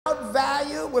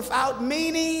without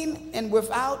meaning and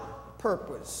without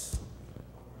purpose.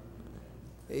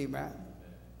 Amen.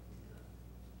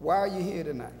 Why are you here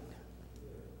tonight?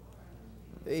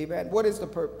 Amen. What is the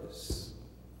purpose?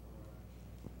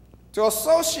 To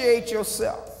associate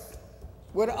yourself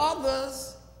with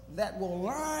others that will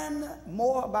learn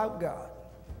more about God.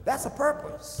 That's a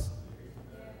purpose.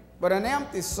 But an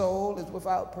empty soul is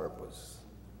without purpose.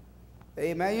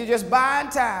 Amen. You're just buying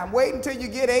time. Wait until you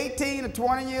get 18 or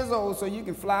 20 years old so you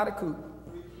can fly the coop.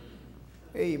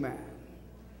 Amen.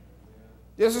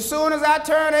 Just as soon as I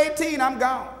turn 18, I'm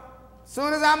gone. As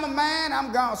soon as I'm a man,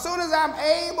 I'm gone. As soon as I'm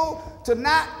able to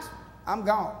not, I'm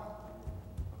gone.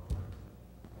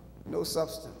 No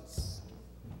substance.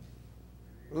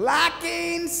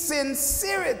 Lacking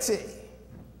sincerity.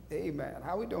 Amen.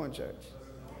 How we doing, church?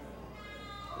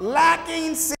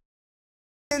 Lacking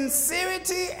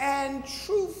sincerity and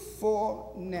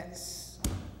truthfulness.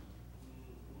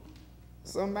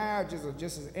 Some marriages are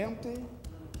just as empty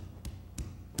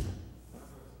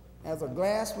as a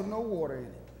glass with no water in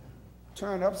it.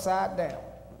 Turned upside down.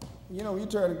 You know, you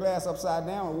turn the glass upside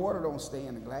down, and water don't stay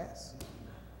in the glass.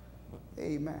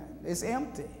 Amen. It's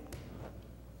empty.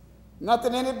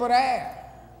 Nothing in it but air.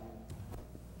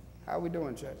 How we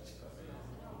doing, church?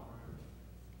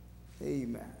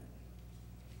 Amen.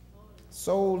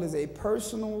 Soul is a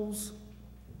person's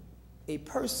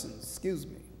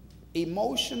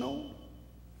emotional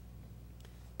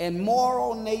and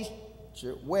moral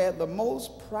nature where the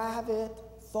most private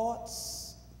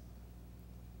thoughts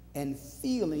and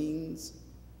feelings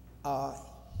are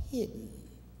hidden.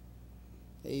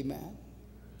 Amen.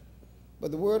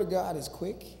 But the Word of God is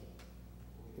quick.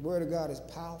 The Word of God is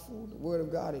powerful. The Word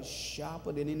of God is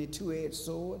sharper than any two-edged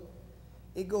sword.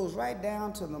 It goes right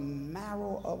down to the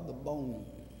marrow of the bone.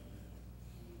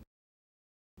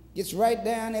 Gets right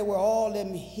down there where all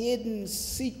them hidden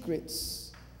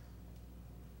secrets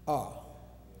are.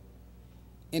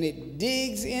 And it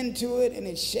digs into it and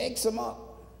it shakes them up.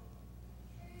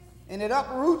 And it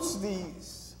uproots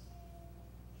these.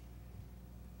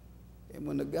 And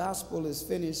when the gospel is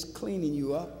finished cleaning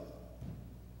you up,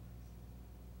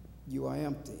 you are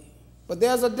empty. But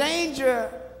there's a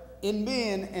danger in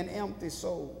being an empty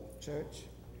soul, church.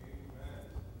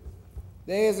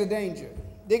 There is a danger.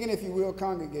 Dig in, if you will,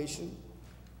 congregation.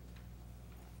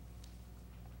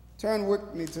 Turn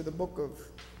with me to the book of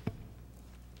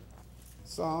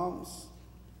Psalms.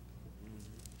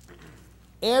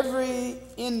 Every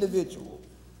individual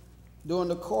during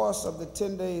the course of the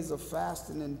 10 days of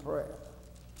fasting and prayer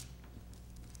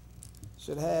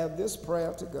should have this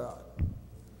prayer to God.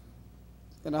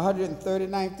 In the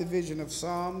 139th division of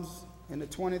Psalms, in the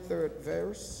 23rd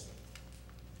verse,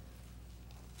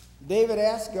 David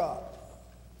asked God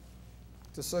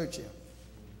to search him.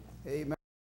 Amen.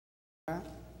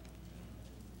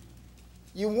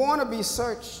 You want to be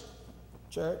searched,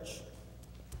 church,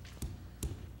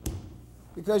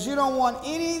 because you don't want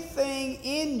anything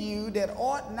in you that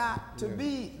ought not to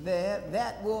be there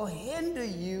that will hinder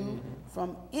you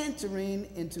from entering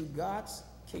into God's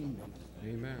kingdom.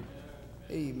 Amen.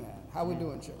 Amen. How we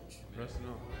doing, church? Pressing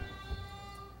on.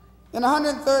 In the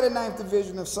 139th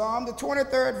division of Psalm, the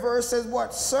 23rd verse says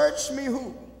what? Search me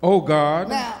who? Oh God.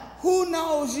 Now, who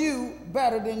knows you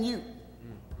better than you?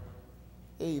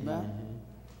 Amen.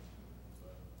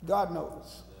 God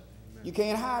knows. Amen. You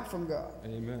can't hide from God.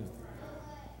 Amen.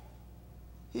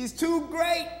 He's too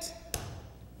great.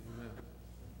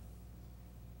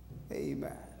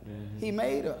 Amen. He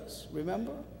made us,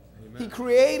 remember? Amen. He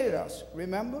created us,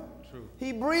 remember? True.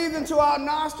 He breathed into our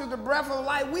nostrils the breath of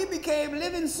life. We became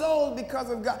living souls because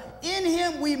of God. In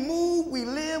him we move, we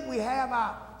live, we have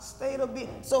our state of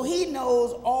being. So he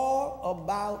knows all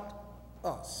about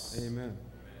us. Amen.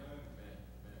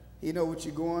 He knows what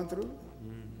you're going through.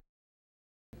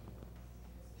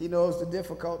 He knows the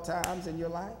difficult times in your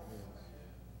life.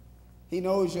 He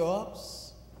knows your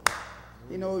ups.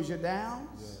 He knows your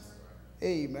downs.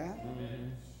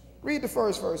 Amen. Read the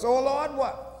first verse. Oh Lord,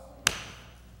 what?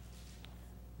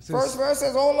 First verse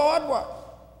says, oh Lord,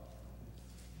 what?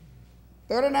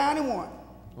 39 and 1.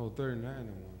 Oh, 39 and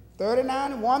 1.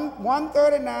 39 and 1.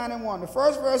 139 and 1. The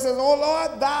first verse says, oh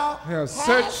Lord, thou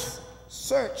hast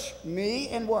searched me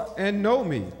and what? And know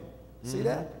me. See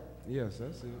that? Yes,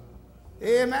 that's it.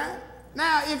 Amen.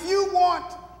 Now, if you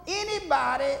want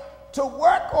anybody to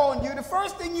work on you, the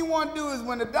first thing you want to do is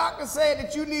when the doctor said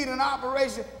that you need an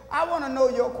operation, I want to know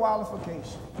your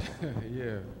qualification.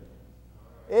 Yeah.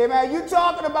 Amen. You're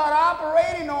talking about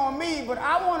operating on me, but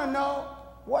I want to know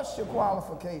what's your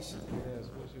qualification. Yes,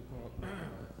 what's your qualification?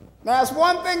 Now, that's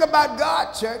one thing about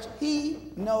God, church.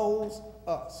 He knows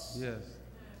us. Yes.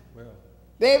 Well.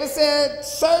 David said,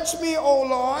 search me, O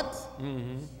Lord.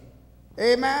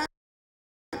 Amen.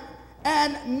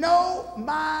 And know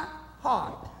my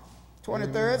heart.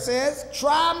 23rd says,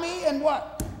 try me and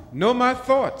what? Know my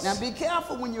thoughts. Now be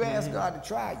careful when you ask God to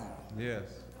try you. Yes.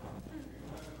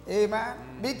 Amen.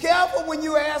 Be careful when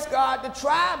you ask God to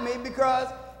try me, because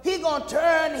he's going to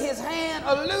turn his hand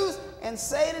loose and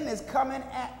Satan is coming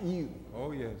at you.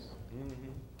 Oh, yes.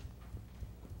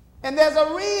 And there's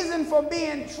a reason for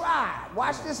being tried.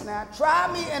 Watch this now.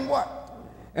 Try me and what?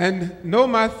 And know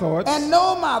my thoughts. And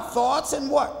know my thoughts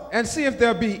and what? And see if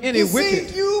there be any you wicked.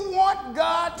 See, you want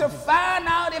God to find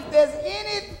out if there's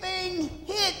anything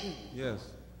hidden.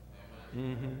 Yes.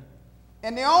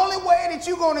 And the only way that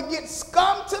you're going to get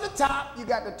scum to the top, you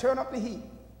got to turn up the heat.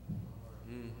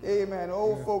 Amen.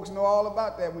 Old folks know all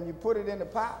about that. When you put it in the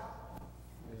pot,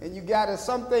 and you got to,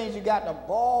 some things you got to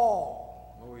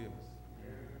boil. Oh, yes.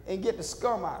 And get the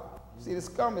scum out. See, the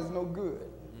scum is no good.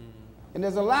 And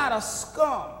there's a lot of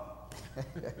scum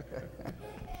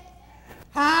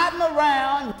hiding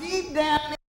around deep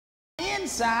down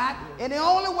inside, and the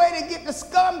only way to get the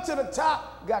scum to the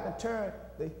top, you got to turn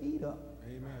the heat up.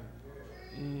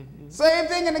 Amen. Same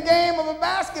thing in the game of a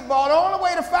basketball. The only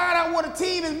way to find out what a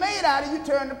team is made out of, you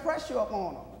turn the pressure up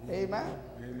on them. Amen.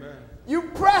 Amen. You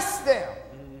press them.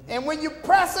 And when you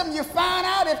press them, you find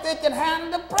out if they can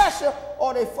handle the pressure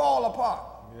or they fall apart.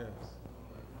 Yes.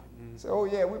 So, oh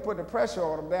yeah, we put the pressure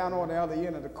on them down on the other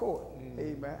end of the court.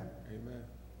 Amen. Amen.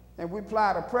 And we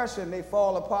apply the pressure and they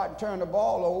fall apart and turn the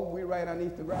ball over, we right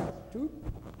underneath the ground.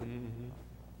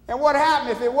 And what happened?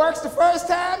 If it works the first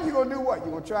time, you're going to do what? You're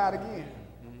going to try it again.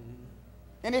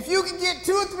 And if you can get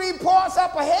 2 or 3 points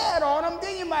up ahead on them,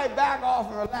 then you might back off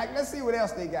and relax. Let's see what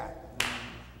else they got.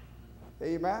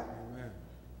 Amen.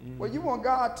 Well, you want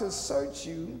God to search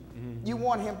you. You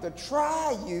want him to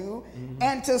try you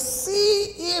and to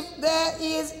see if there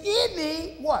is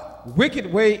any what?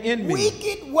 Wicked way in me.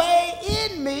 Wicked way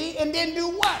in me, and then do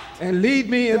what? And lead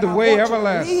me in the way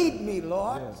everlasting. Lead me,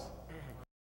 Lord. Yes.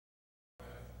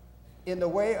 In the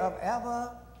way of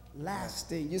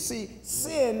everlasting. You see,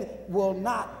 sin will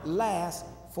not last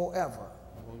forever.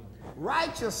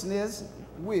 Righteousness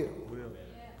will.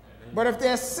 But if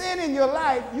there's sin in your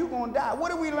life, you're going to die.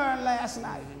 What did we learn last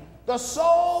night? The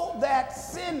soul that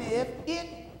sinneth, it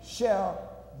shall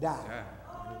die.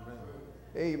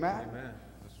 Amen. Amen.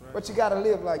 That's right. But you got to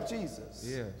live like Jesus.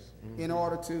 Yes. In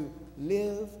order to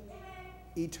live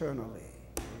eternally.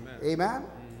 Amen. Amen.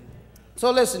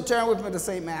 So listen, turn with me to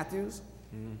St. Matthew's.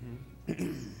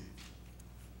 The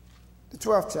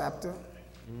 12th chapter.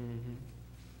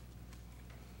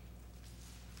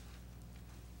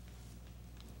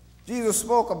 Jesus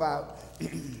spoke about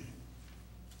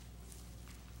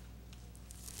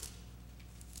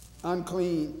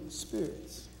unclean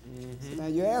spirits. So now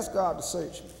you ask God to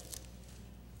search me.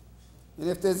 And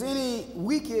if there's any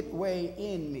wicked way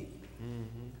in me,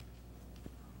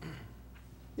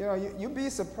 you know, you'd be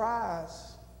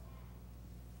surprised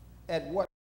at what's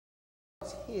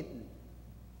hidden.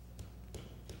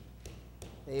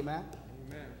 Amen.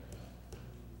 Amen.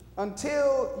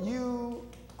 Until you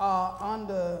are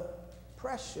under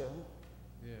pressure,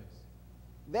 Yes.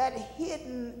 that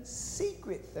hidden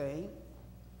secret thing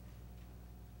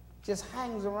just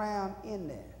hangs around in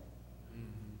there.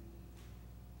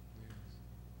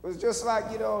 It was just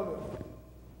like, you know,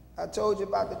 I told you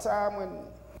about the time when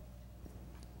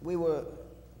we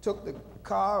took the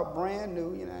car brand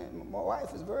new. You know, my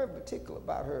wife is very particular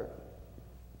about her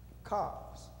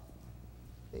cars.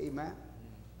 Amen.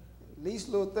 Least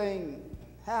little thing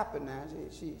happen now,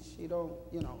 she don't,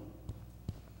 you know,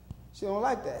 she don't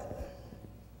like that.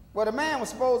 Well, the man was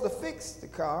supposed to fix the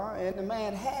car, and the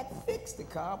man had fixed the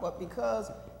car, but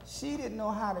because she didn't know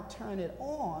how to turn it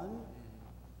on,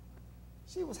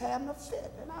 she was having a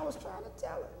fit, and I was trying to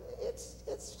tell her,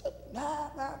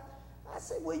 I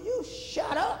said, will you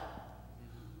shut up?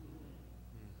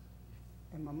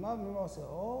 And my mother-in-law said,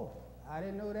 oh, I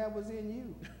didn't know that was in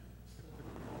you.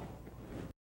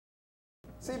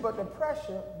 See, but the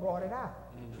pressure brought it out.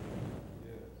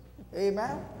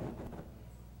 Amen?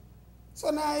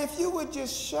 So now if you would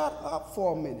just shut up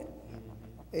for a minute,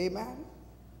 amen,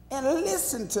 and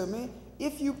listen to me,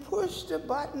 if you push the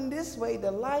button this way,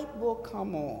 the light will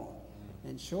come on.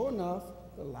 And sure enough,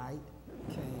 the light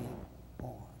came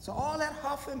on. So all that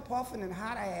huffing, puffing, and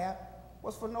hot air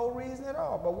was for no reason at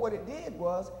all. But what it did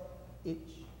was it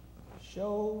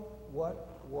showed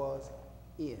what was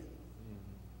in.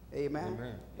 Amen.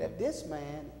 Amen. That this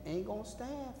man ain't going to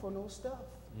stand for no stuff.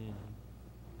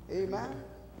 Amen.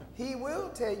 He will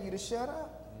tell you to shut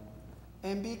up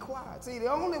and be quiet. See,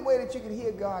 the only way that you can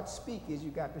hear God speak is you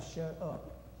got to shut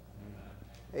up.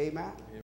 Amen.